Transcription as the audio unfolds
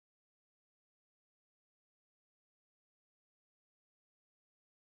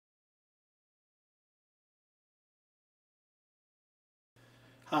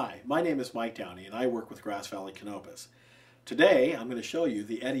Hi, my name is Mike Downey and I work with Grass Valley Canopus. Today I'm going to show you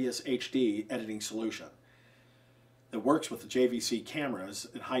the Edius HD editing solution that works with the JVC cameras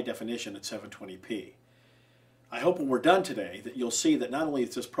in high definition at 720p. I hope when we're done today that you'll see that not only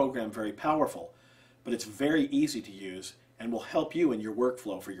is this program very powerful, but it's very easy to use and will help you in your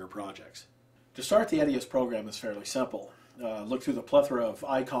workflow for your projects. To start the Edius program is fairly simple. Look through the plethora of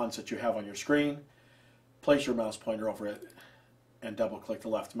icons that you have on your screen, place your mouse pointer over it, and double-click the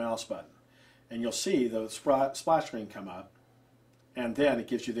left mouse button. And you'll see the splash screen come up, and then it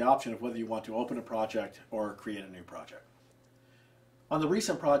gives you the option of whether you want to open a project or create a new project. On the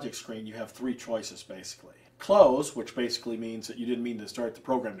Recent Project screen, you have three choices, basically. Close, which basically means that you didn't mean to start the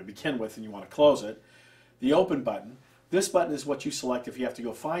program to begin with and you want to close it. The Open button. This button is what you select if you have to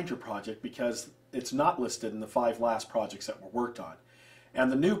go find your project because it's not listed in the 5 last projects that were worked on. And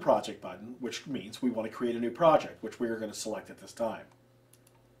the New Project button, which means we want to create a new project, which we are going to select at this time.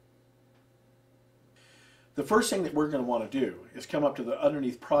 The first thing that we're going to want to do is come up to the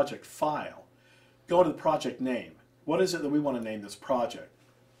underneath Project File, go to the project name. What is it that we want to name this project?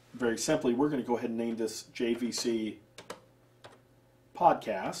 Very simply, we're going to go ahead and name this JVC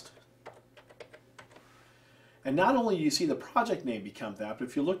Podcast. And not only do you see the project name become that, but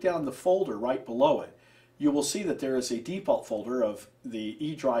if you look down the folder right below it, you will see that there is a default folder of the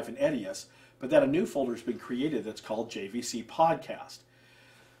E drive and Edius, but that a new folder has been created that's called JVC Podcast.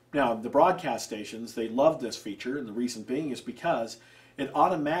 Now, the broadcast stations, they love this feature, and the reason being is because it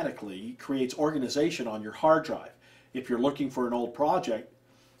automatically creates organization on your hard drive. If you're looking for an old project,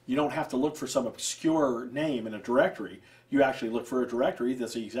 you don't have to look for some obscure name in a directory. You actually look for a directory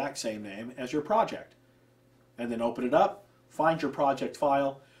that's the exact same name as your project. And then open it up, find your project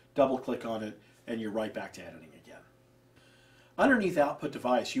file, double-click on it, and you're right back to editing again. Underneath Output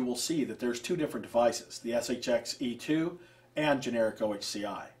Device, you will see that there's two different devices, the SHX E2 and generic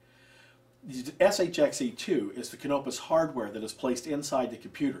OHCI. The SHX E2 is the Canopus hardware that is placed inside the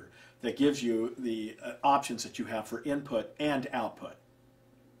computer that gives you the options that you have for input and output.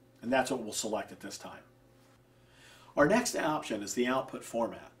 And that's what we'll select at this time. Our next option is the output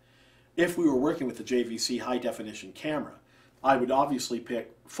format. If we were working with the JVC high definition camera, I would obviously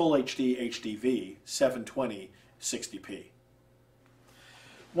pick Full HD HDV 720 60p.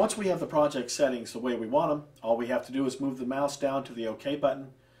 Once we have the project settings the way we want them, all we have to do is move the mouse down to the OK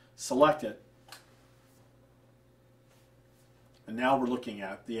button, select it, and now we're looking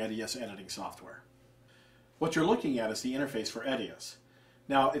at the Edius editing software. What you're looking at is the interface for Edius.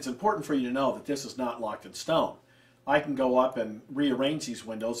 Now, it's important for you to know that this is not locked in stone. I can go up and rearrange these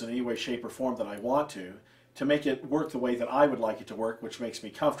windows in any way, shape, or form that I want to make it work the way that I would like it to work, which makes me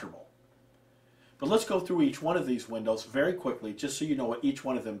comfortable. But let's go through each one of these windows very quickly, just so you know what each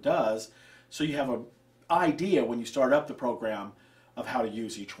one of them does, so you have an idea when you start up the program of how to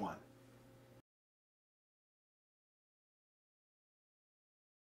use each one.